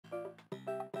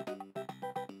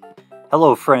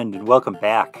Hello friend, and welcome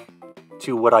back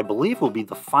to what I believe will be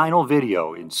the final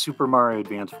video in Super Mario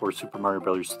Advance 4 Super Mario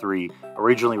Bros. 3,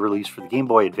 originally released for the Game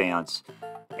Boy Advance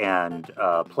and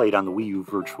played on the Wii U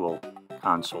Virtual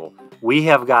Console.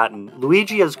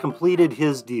 Luigi has completed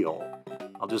his deal.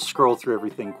 I'll just scroll through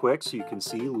everything quick so you can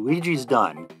see. Luigi's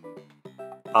done.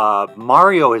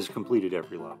 Mario has completed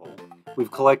every level.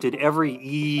 We've collected every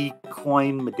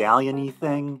E-coin medallion-y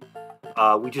thing.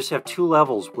 We just have 2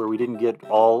 levels where we didn't get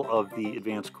all of the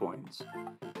advanced coins.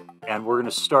 And we're going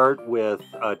to start with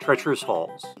Treacherous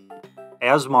Halls.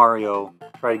 As Mario,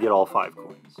 try to get all 5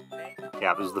 coins.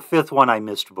 Yeah, it was the 5th one I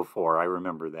missed before. I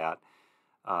remember that.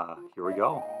 Here we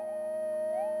go.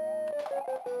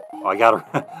 Oh, I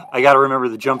gotta remember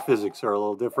the jump physics are a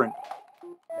little different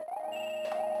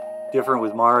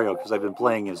with Mario because I've been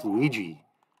playing as Luigi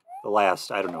the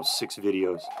last, I don't know, 6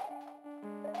 videos.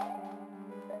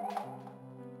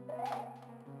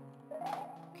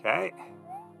 Okay.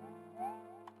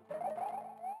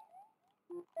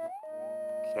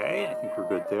 Okay, I think we're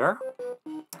good there.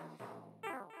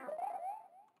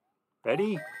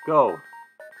 Ready? Go.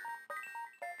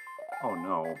 Oh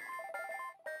no.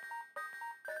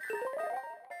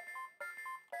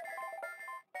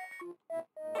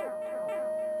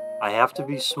 I have to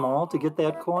be small to get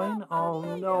that coin?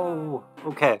 Oh no.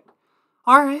 Okay.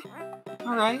 Alright.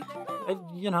 Alright.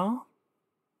 You know,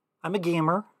 I'm a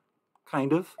gamer.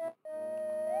 Kind of.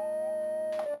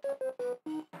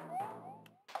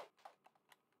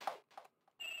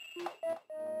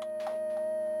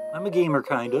 I'm a gamer,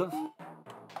 kind of.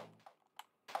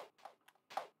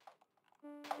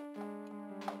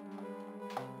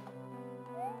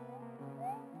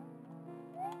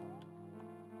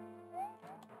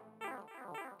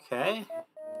 Okay.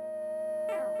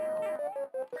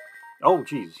 Oh,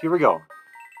 geez. Here we go.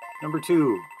 Number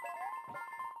 2.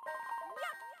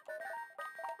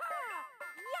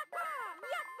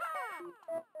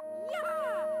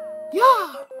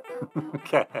 Yeah!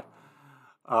 Okay.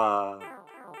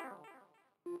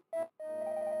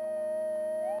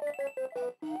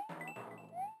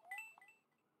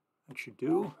 That should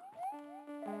do.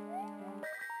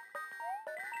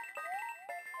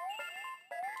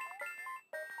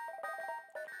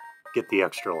 Get the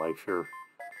extra life here.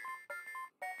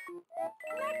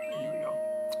 There we go.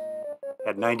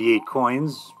 Had 98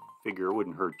 coins. Figure it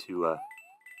wouldn't hurt to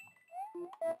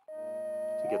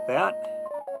get that.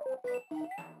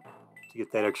 To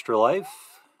get that extra life.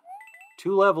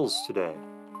 2 levels today.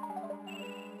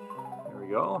 There we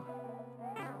go.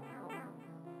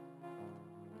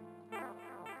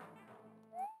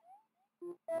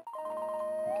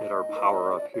 Get our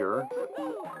power up here.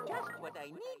 Just what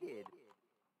I needed.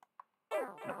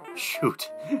 Shoot.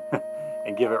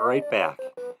 And give it right back.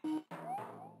 Okay.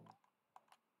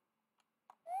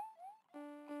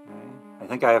 I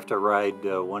think I have to ride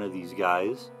one of these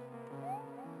guys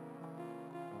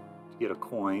to get a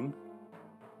coin.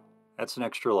 That's an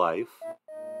extra life.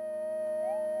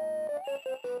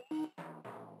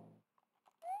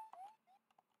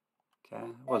 Okay,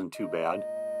 wasn't too bad.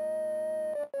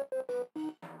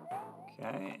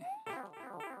 Okay.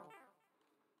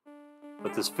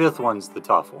 But this 5th one's the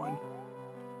tough one.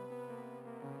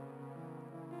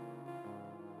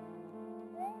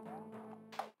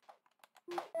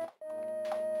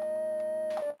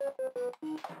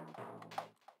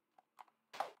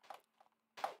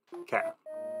 Okay.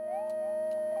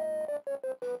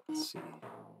 Let's see.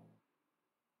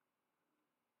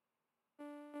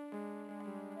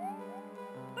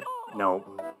 No.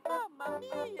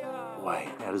 Boy,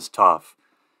 that is tough.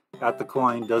 Got the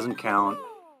coin, doesn't count.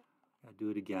 Gotta do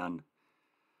it again.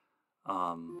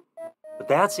 But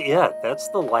that's it. That's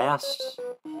the last.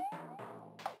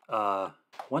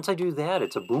 Once I do that,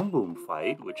 it's a boom boom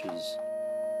fight, which is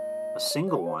a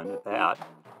single one at that.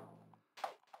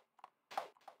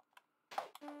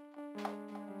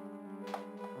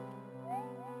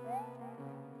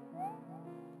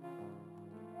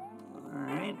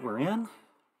 Alright, we're in.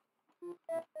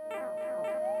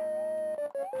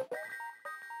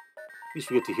 At least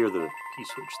we get to hear the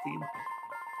P-Switch theme.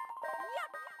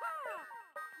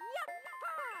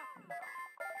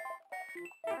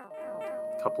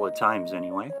 A couple of times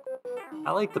anyway.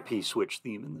 I like the P-Switch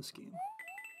theme in this game.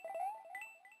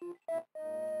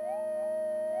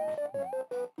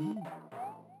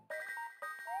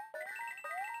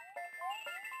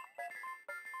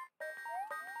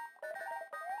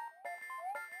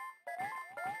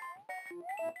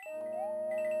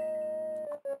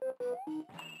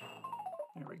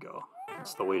 There we go.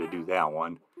 That's the way to do that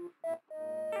one.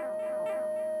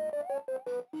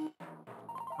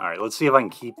 Alright, let's see if I can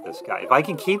keep this guy. If I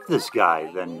can keep this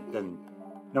guy, then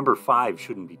Number 5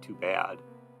 shouldn't be too bad.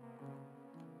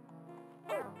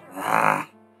 Ah,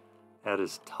 that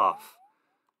is tough.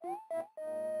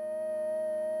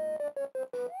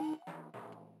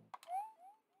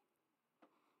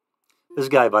 This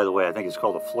guy, by the way, I think is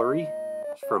called a Flurry.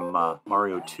 It's from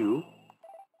Mario 2,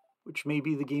 which may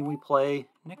be the game we play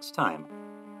next time.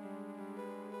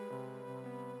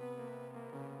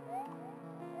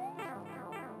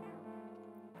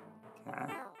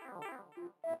 Okay.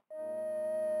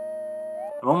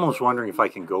 I'm almost wondering if I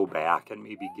can go back and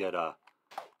maybe get a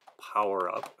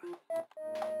power-up.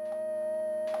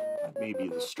 That may be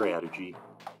the strategy.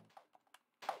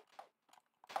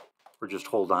 Or just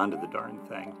hold on to the darn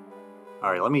thing.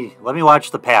 All right, let me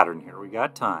watch the pattern here. We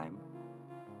got time.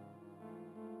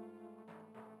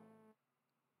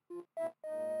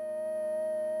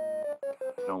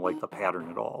 I don't like the pattern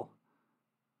at all.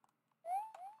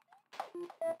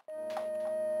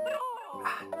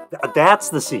 That's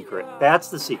the secret. That's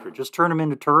the secret. Just turn them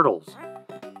into turtles.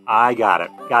 I got it.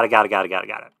 Got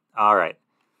it. All right.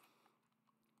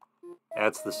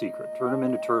 That's the secret. Turn them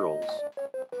into turtles.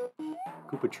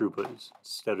 Koopa Troopas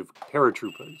instead of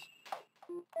paratroopers.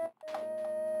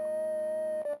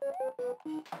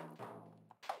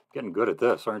 Getting good at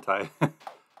this, aren't I?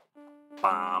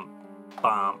 Bomb,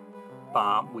 bomb,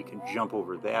 bomb. We can jump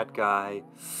over that guy.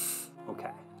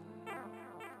 Okay.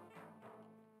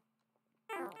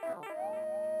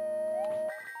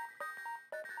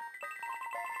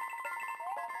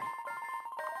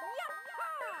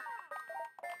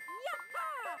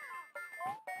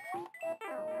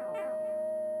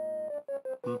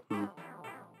 Mm-hmm.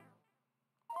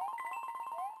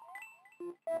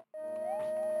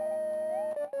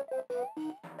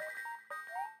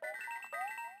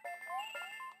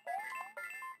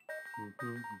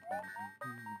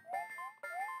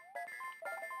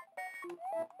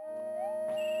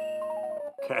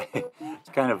 Okay, it's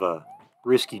kind of a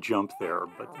risky jump there,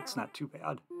 but it's not too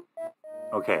bad.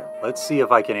 Okay, let's see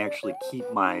if I can actually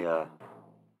keep my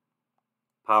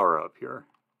power up here.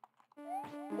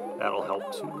 That'll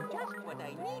help too. Just what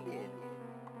I needed.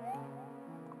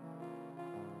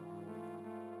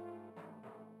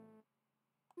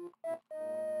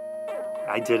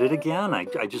 I did it again. I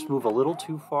just move a little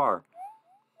too far.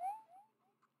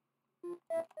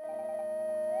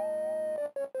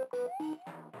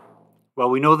 Well,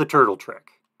 we know the turtle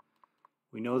trick.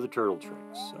 We know the turtle trick,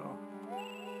 so...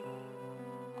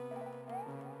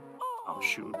 Oh,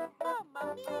 shoot.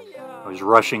 I was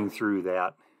rushing through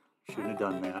that. Shouldn't have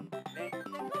done that.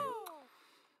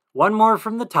 One more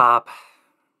from the top.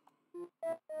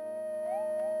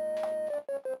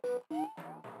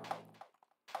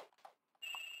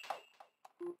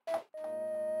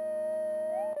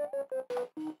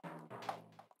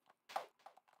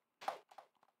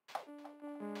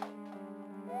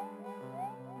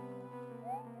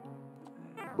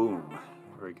 Boom.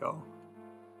 There we go.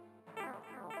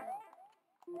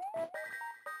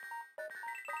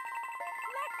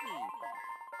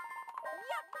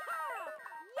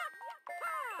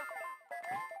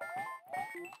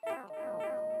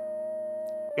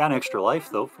 Got an extra life,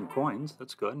 though, from coins.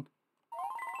 That's good.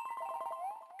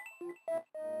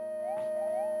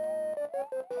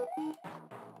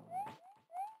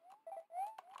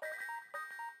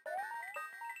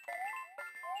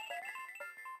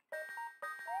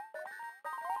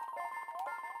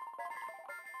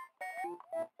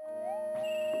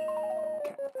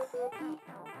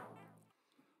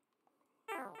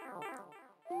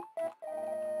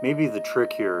 Maybe the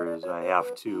trick here is I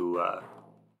have to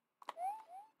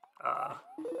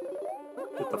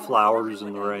get the flowers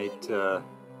in the right...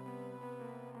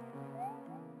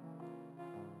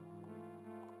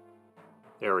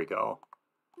 There we go.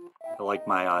 I like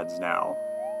my odds now.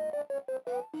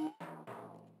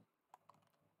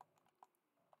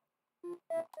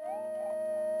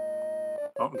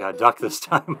 Oh, gotta duck this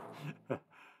time.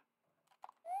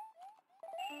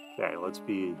 Okay, let's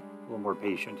be a little more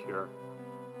patient here.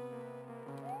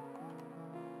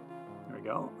 There we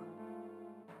go.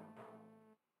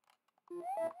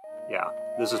 Yeah,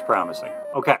 this is promising.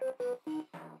 Okay.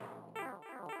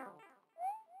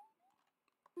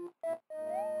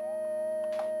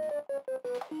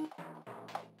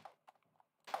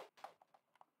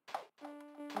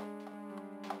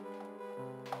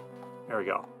 There we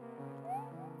go.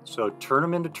 So turn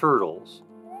them into turtles.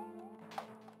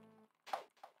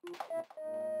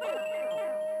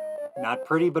 Not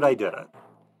pretty, but I did it.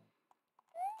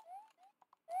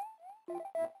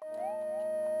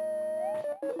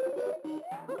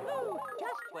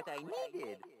 Just what I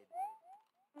needed.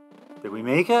 Did we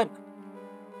make it?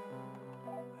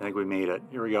 I think we made it.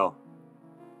 Here we go.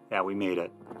 Yeah, we made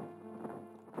it.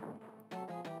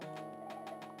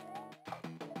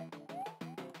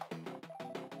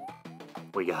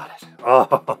 We got it.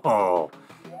 Oh,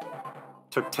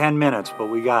 took 10 minutes, but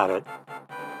we got it.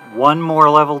 One more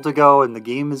level to go and the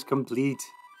game is complete.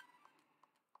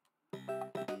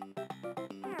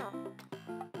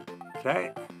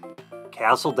 Okay.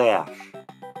 Castle Dash.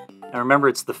 Now remember,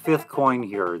 it's the 5th coin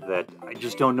here that I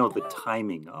just don't know the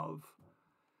timing of.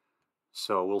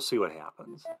 So we'll see what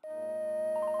happens.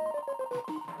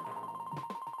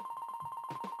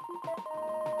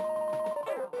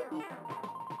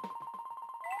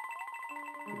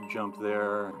 Jump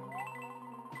there.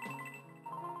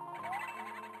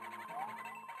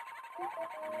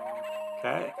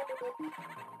 Okay.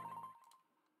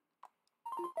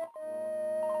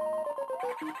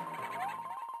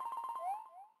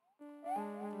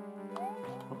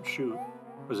 Oh, shoot.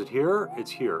 Was it here?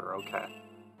 It's here. Okay.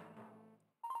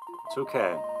 It's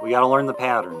okay. We gotta learn the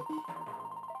pattern.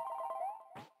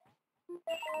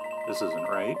 This isn't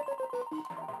right.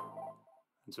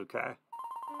 It's okay.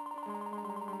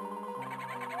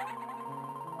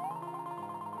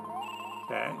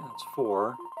 Okay, that's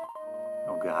 4.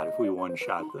 Oh god, if we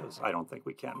one-shot this, I don't think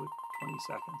we can with 20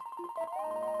 seconds.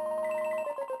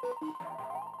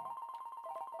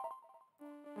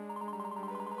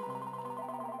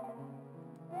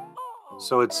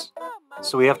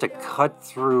 So we have to cut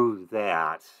through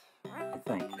that, I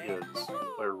think is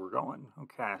where we're going.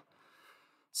 Okay.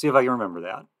 See if I can remember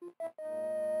that.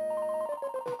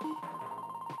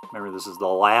 Remember, this is the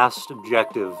last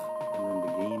objective, and then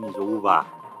the game is over.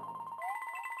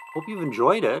 Hope you've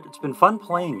enjoyed it. It's been fun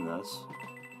playing this.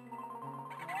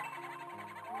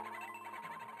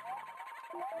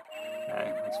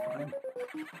 Okay, that's fine.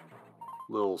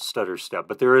 Little stutter step,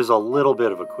 but there is a little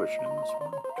bit of a cushion in this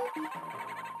one.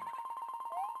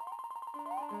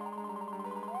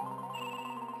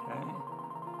 Okay.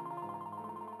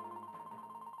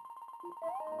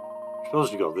 You're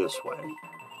supposed to go this way.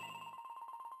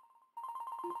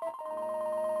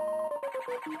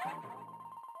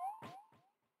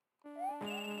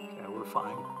 Okay, we're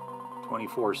fine.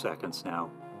 24 seconds now.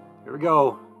 Here we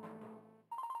go.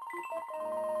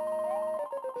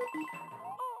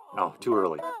 Oh, too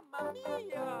early.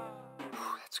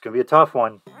 It's going to be a tough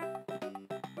one.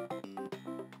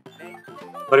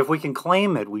 But if we can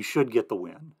claim it, we should get the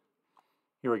win.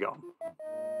 Here we go.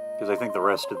 Because I think the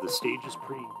rest of the stage is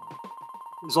pretty...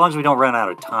 As long as we don't run out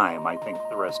of time, I think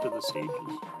the rest of the stage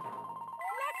is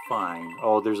fine.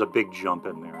 Oh, there's a big jump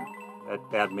in there.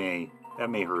 That may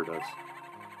hurt us.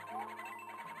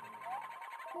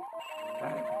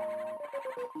 Okay.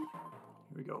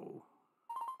 Here we go.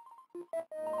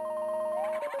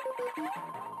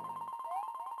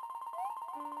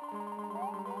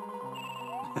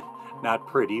 Not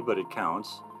pretty, but it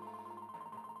counts.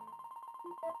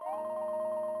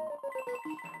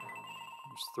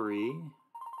 There's 3.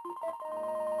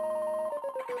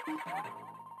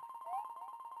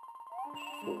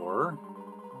 4.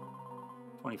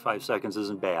 25 seconds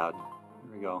isn't bad.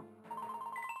 Here we go.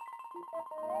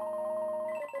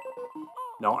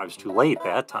 No, I was too late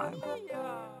that time.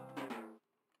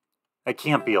 That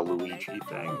can't be a Luigi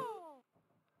thing.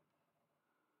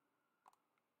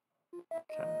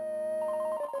 Okay.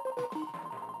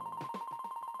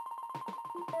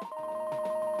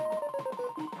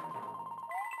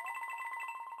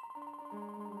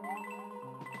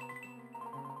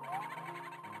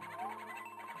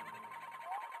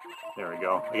 There we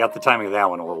go. I got the timing of that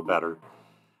one a little better.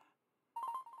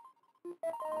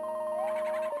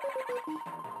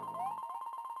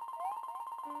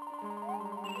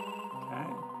 Okay.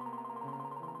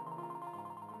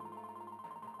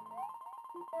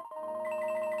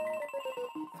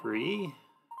 3.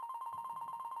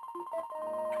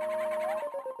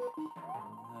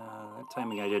 That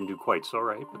timing I didn't do quite so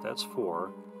right, but that's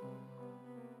 4.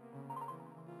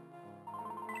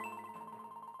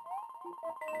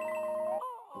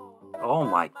 Oh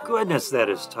my goodness, that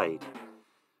is tight.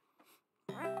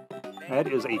 That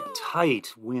is a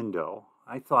tight window.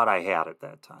 I thought I had it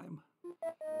that time.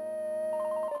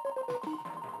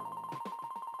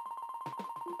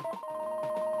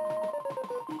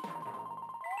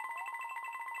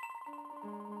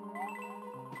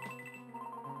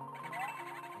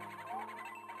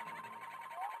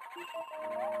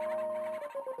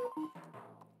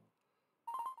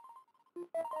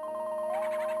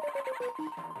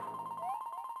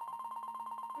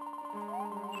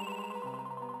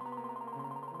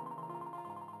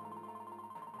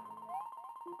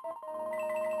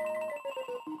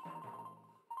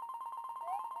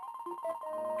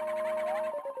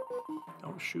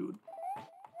 Oh, shoot.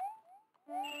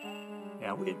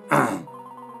 Yeah,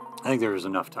 I think there was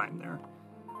enough time there.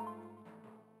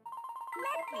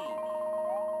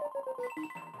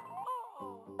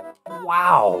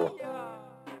 Wow.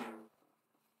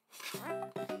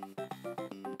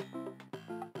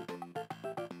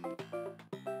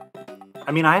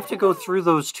 I mean, I have to go through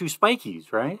those 2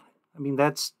 spikies, right? I mean,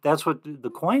 that's what the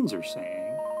coins are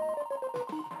saying.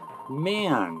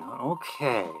 Man,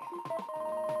 okay.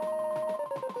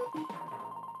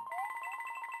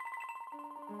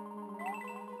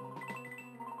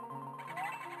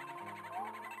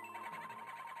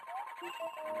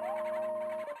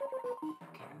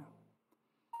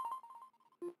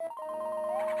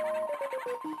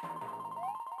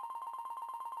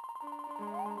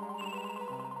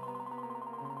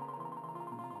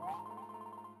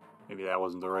 Maybe that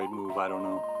wasn't the right move, I don't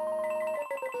know.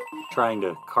 Trying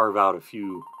to carve out a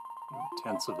few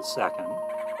tenths of a second.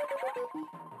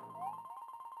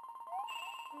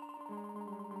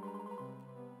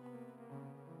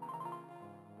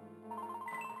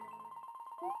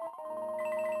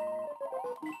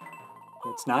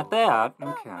 It's not that.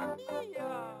 Okay.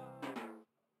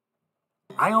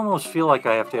 I almost feel like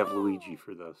I have to have Luigi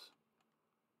for this.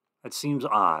 That seems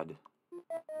odd.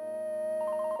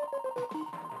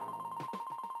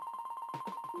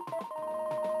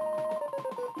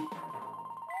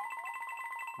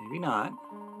 Maybe not.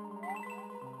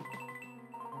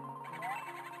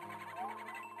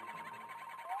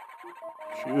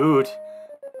 Shoot.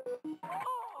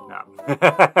 No.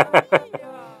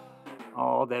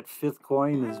 Oh, that 5th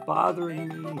coin is bothering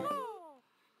me.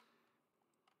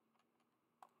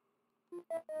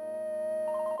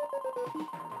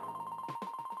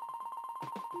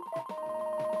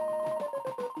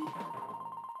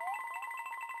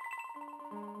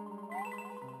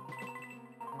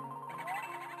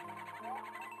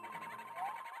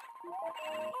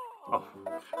 Oh,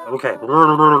 okay.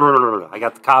 I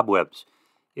got the cobwebs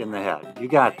in the head. You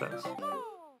got this.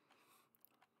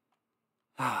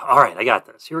 All right, I got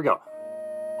this. Here we go.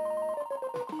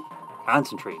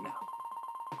 Concentrate now.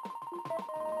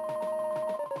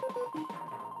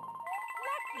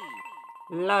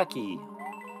 Lucky.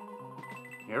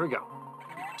 Here we go.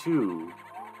 2,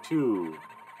 2.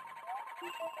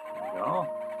 There we go.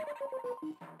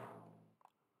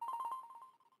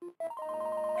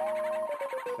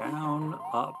 Down,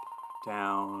 up,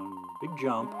 down. Big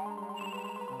jump.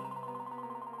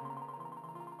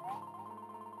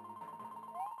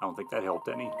 I don't think that helped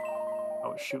any.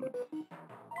 Oh, shoot.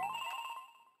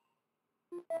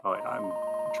 Oh, I'm in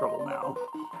trouble now.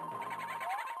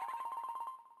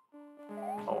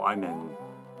 Oh, I'm in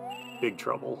big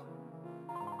trouble.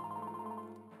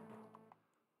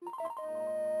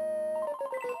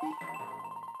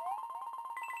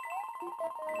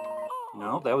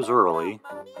 No, that was early.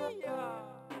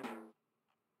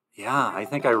 Yeah, I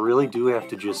think I really do have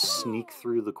to just sneak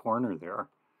through the corner there.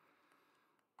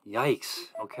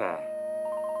 Yikes. Okay.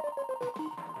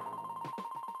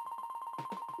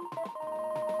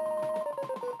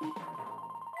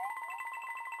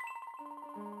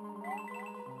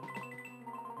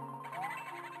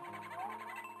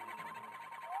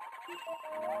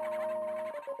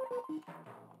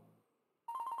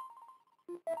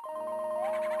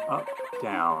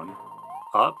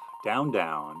 Up, down,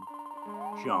 down,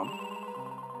 jump.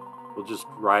 We'll just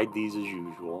ride these as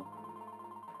usual.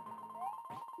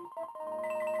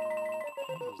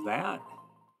 There's that.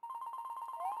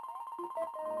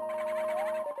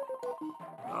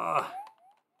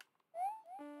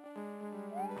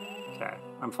 Okay,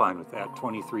 I'm fine with that.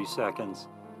 23 seconds.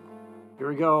 Here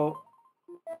we go.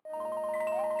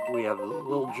 We have a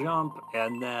little jump,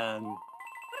 and then...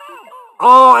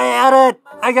 Oh, I had it!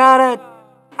 I got it!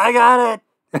 I got it!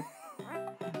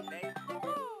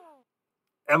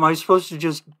 Am I supposed to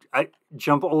just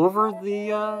jump over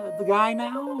the guy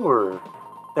now, or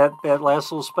that last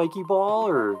little spiky ball,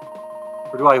 or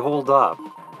do I hold up?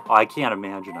 Oh, I can't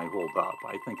imagine I hold up.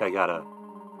 I think I gotta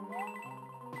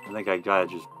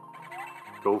just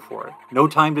go for it. No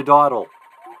time to dawdle.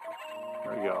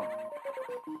 There we go.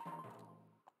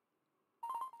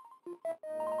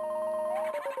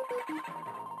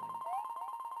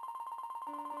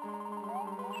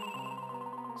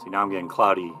 See, now I'm getting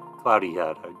cloudy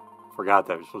head. I forgot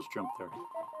that I was supposed to jump there.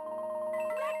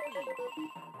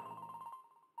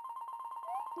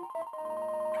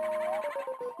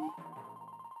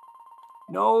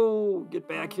 No, get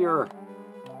back here.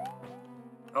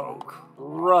 Oh,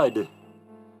 crud.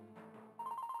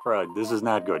 Crud, this is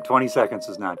not good. 20 seconds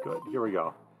is not good. Here we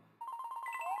go.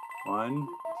 1,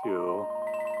 2.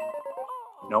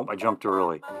 Nope, I jumped too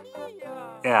early.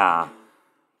 Yeah.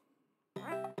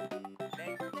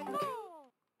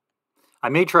 I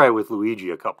may try it with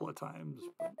Luigi a couple of times.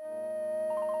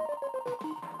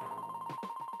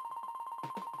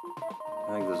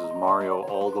 I think this is Mario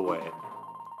all the way.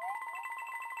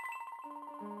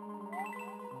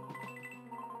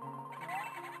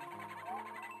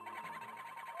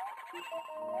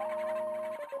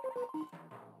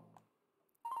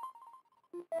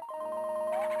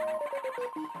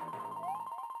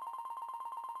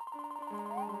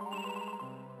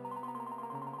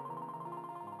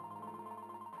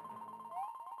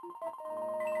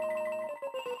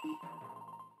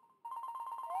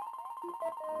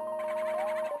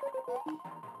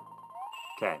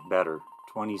 Okay, better.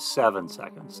 27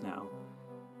 seconds now.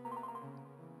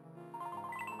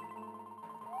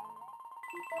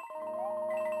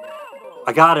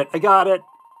 I got it! I got it!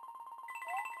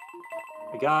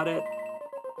 I got it.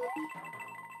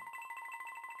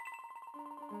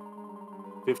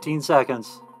 15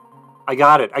 seconds. I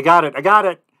got it! I got it! I got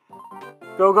it!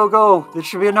 Go, go, go! This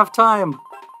should be enough time.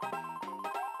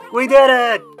 We did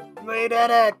it! We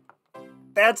did it!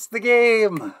 That's the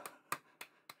game!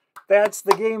 That's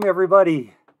the game,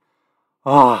 everybody!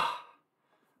 Oh.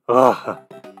 Oh.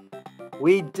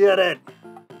 We did it!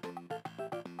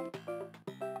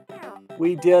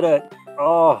 We did it!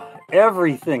 Oh,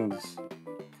 everything's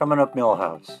coming up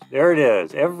Millhouse. There it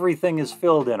is. Everything is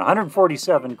filled in.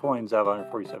 147 coins out of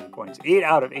 147 coins. 8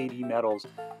 out of 80 medals.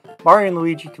 Mario and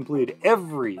Luigi completed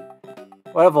every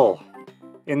level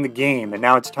in the game, and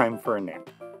now it's time for a nap.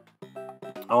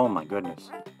 Oh my goodness.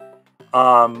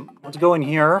 Let's go in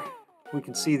here. We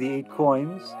can see the 8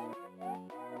 coins.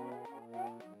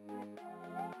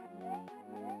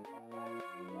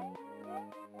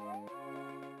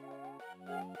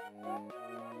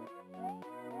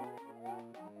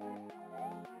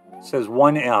 It says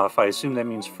 1F. I assume that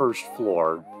means first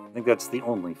floor. I think that's the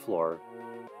only floor.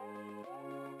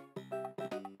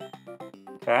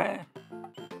 Okay.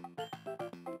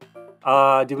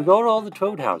 Did we go to all the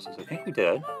Toad houses? I think we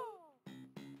did.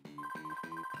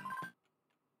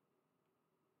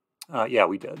 Yeah,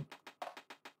 we did.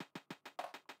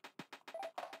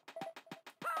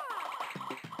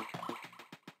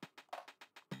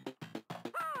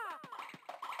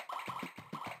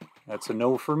 That's a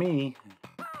no for me.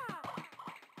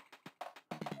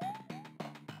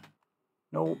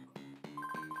 Nope.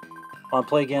 Want to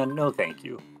play again? No, thank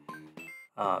you.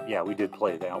 Yeah, we did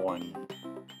play that one.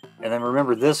 And then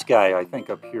remember this guy, I think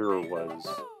up here was...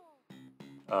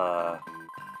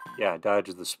 yeah,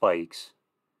 dodge the spikes.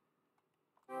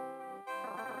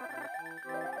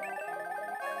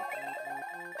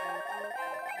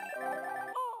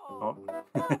 Oh.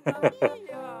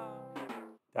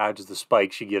 Dodge the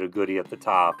spikes, you get a goodie at the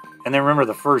top. And then remember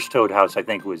the first Toad house, I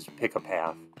think, was pick a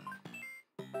path.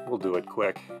 We'll do it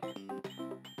quick.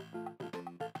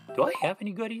 Do I have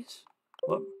any goodies?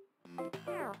 What?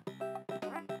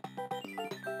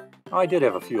 Oh, I did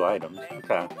have a few items.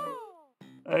 Okay.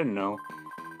 I didn't know.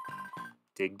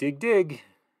 Dig, dig, dig.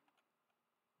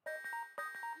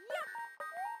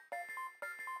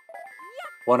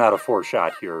 One out of 4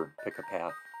 shot here. Pick a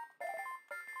path.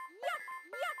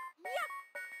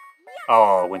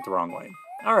 Oh, it went the wrong way.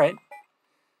 All right.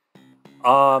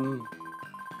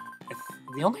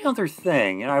 The only other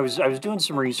thing, and I was doing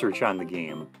some research on the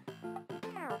game,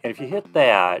 and if you hit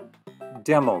that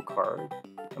demo card,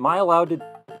 am I allowed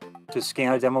to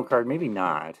scan a demo card? Maybe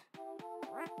not.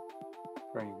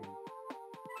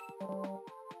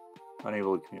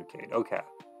 Unable to communicate. Okay.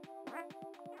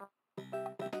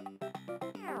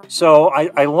 So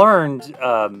I learned,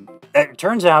 it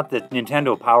turns out that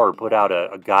Nintendo Power put out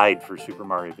a guide for Super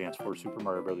Mario Advance 4, Super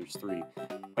Mario Bros. 3,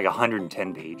 like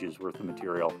 110 pages worth of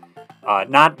material.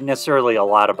 Not necessarily a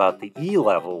lot about the E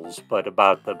levels, but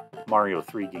about the Mario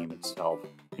 3 game itself.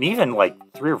 And even like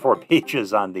 3 or 4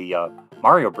 pages on the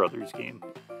Mario Brothers game.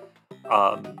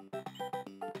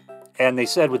 And they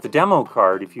said with the demo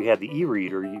card, if you had the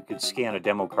e-reader, you could scan a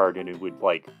demo card and it would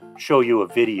like show you a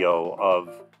video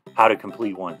of how to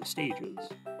complete one of the stages.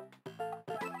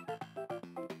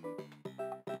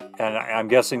 And I'm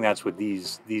guessing that's what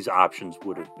these options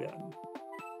would have been.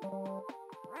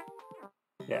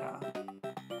 Yeah.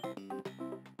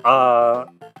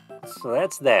 So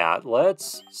that's that.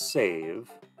 Let's save.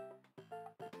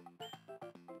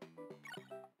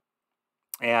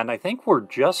 And I think we're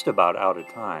just about out of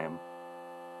time.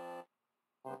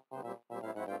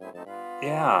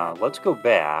 Yeah, let's go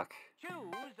back.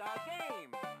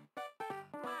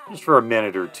 Just for a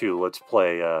minute or two, let's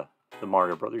play the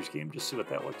Mario Brothers game, just see what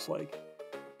that looks like.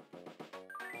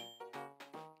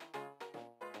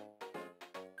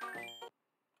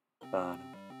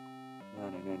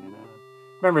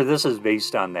 Remember, this is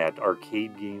based on that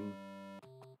arcade game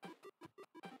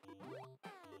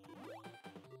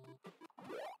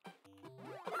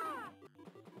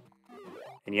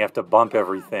And you have to bump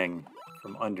everything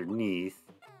from underneath.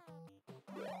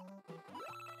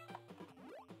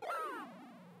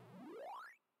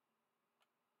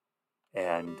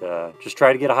 And just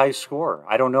try to get a high score.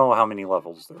 I don't know how many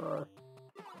levels there are.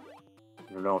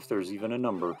 I don't know if there's even a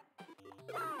number.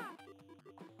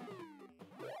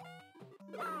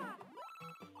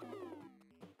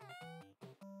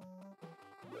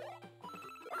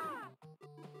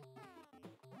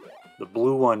 The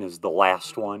blue one is the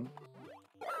last one.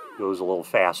 Goes a little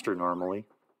faster normally.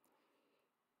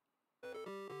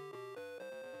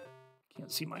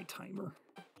 Can't see my timer.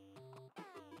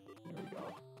 There we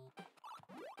go.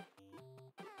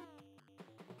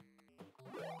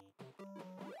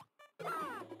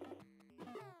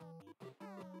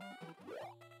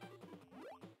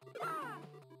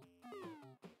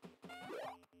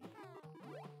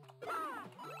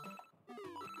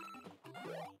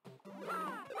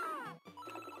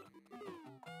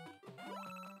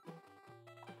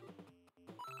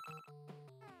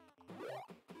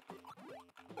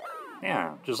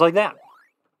 Yeah, just like that.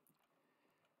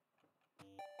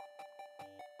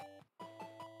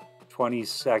 20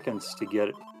 seconds to get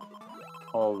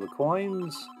all the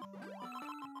coins.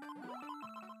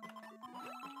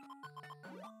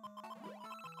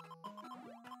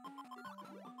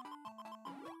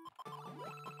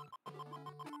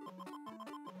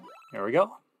 There we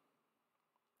go.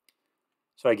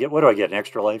 So I get, what do I get, an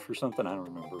extra life or something? I don't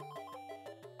remember.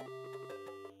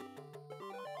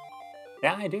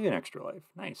 Yeah, I do get an extra life.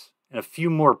 Nice. And a few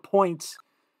more points.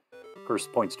 Of course,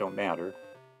 points don't matter.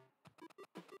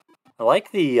 I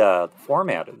like the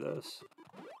format of this.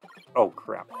 Oh,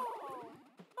 crap.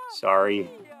 Sorry.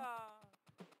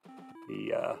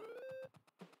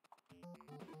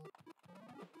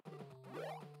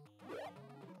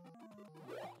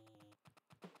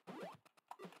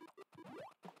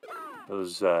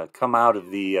 Those come out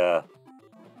of the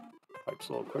pipes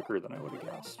a little quicker than I would have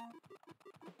guessed.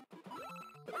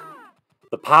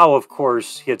 The POW, of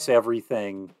course, hits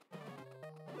everything.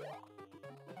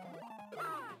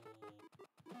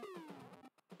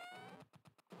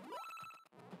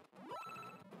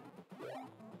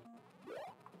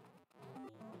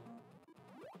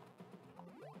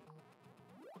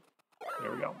 There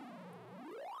we go.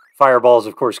 Fireballs,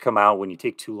 of course, come out when you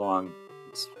take too long.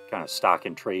 It's kind of stock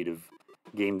and trade of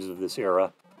games of this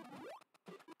era.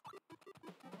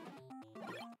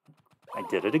 I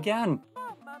did it again.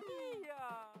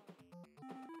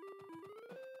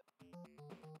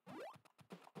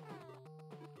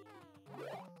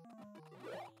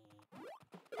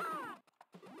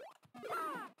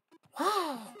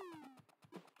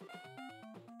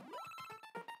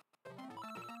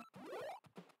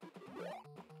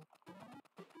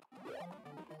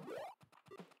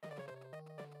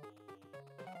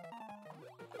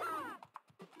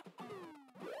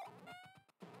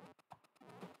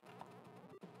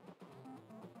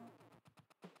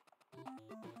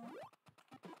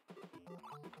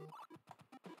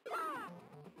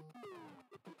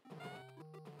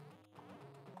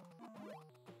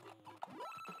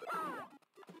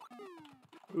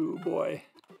 Ooh, boy.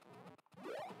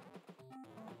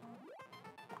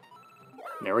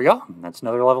 There we go. That's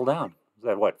another level down. Is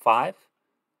that what, 5?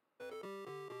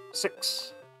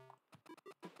 6.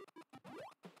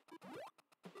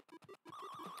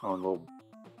 Oh,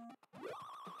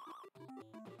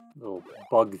 little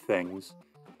bug things.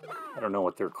 I don't know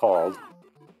what they're called.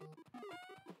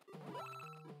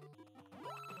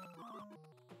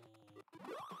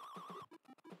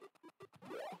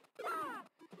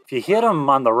 If you hit them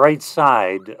on the right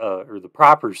side, or the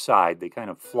proper side, they kind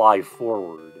of fly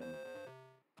forward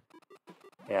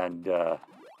and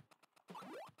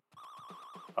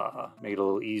make it a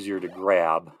little easier to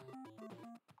grab.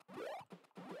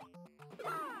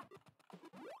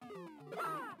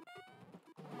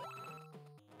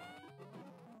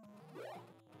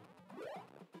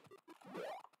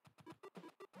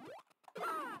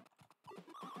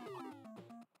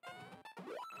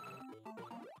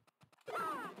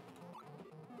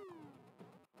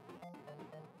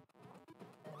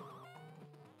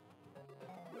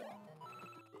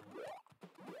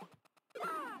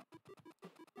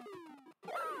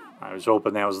 I was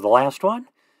hoping that was the last one.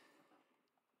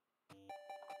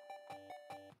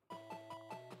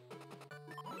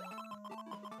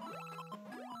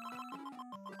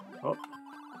 Oh.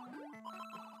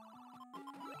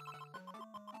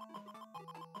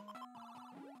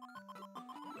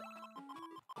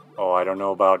 Oh, I don't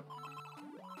know about...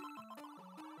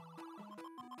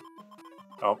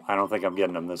 Oh, I don't think I'm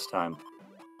getting them this time.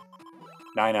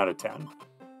 9 out of 10.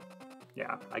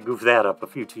 Yeah, I goofed that up a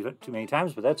few too many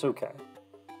times, but that's okay.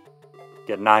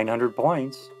 Get 900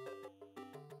 points.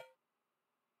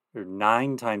 Or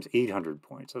 9 times 800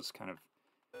 points. That's kind of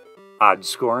odd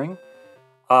scoring.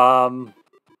 I'll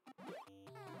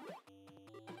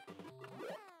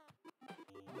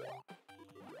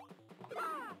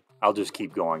just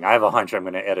keep going. I have a hunch I'm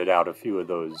going to edit out a few of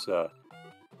those. There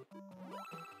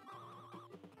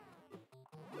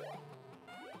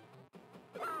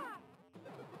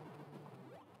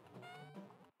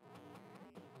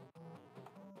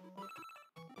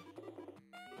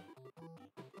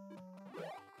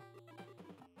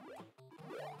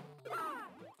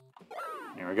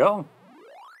we go.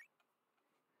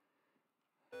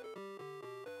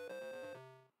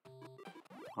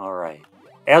 All right.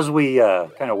 As we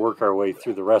kind of work our way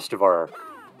through the rest of our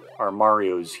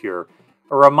Marios here,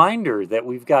 a reminder that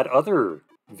we've got other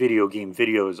video game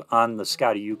videos on the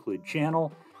Scotty Euclid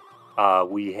channel.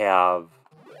 We have...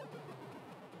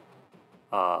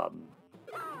 oh,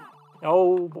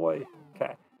 boy.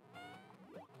 Okay.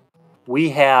 We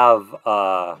have...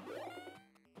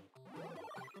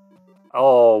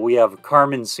 oh, we have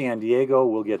Carmen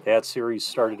Sandiego. We'll get that series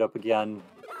started up again.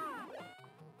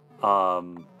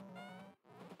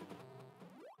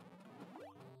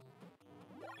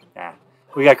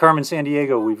 We got Carmen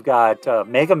Sandiego. We've got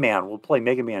Mega Man. We'll play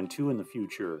Mega Man 2 in the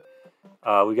future.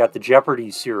 We got the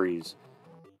Jeopardy series.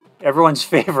 Everyone's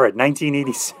favorite,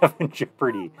 1987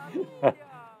 Jeopardy.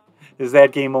 Is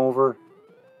that game over?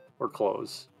 We're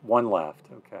close. One left.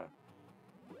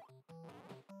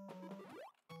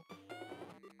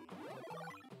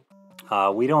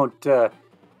 Okay. We don't...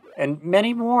 and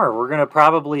many more. We're going to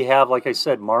probably have, like I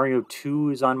said, Mario 2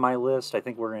 is on my list. I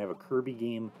think we're going to have a Kirby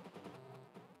game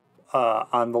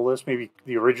on the list. Maybe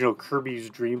the original Kirby's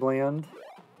Dream Land.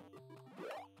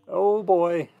 Oh,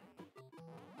 boy.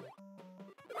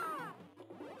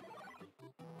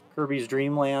 Kirby's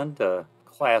Dream Land, a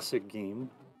classic game.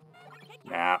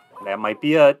 Nah, that might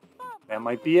be it. That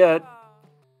might be it.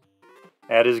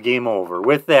 That is game over.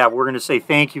 With that, we're going to say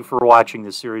thank you for watching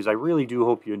this series. I really do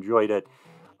hope you enjoyed it.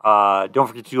 Don't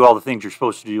forget to do all the things you're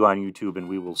supposed to do on YouTube, and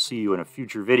we will see you in a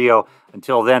future video.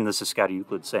 Until then, this is Scotty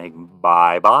Euclid saying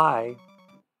bye-bye.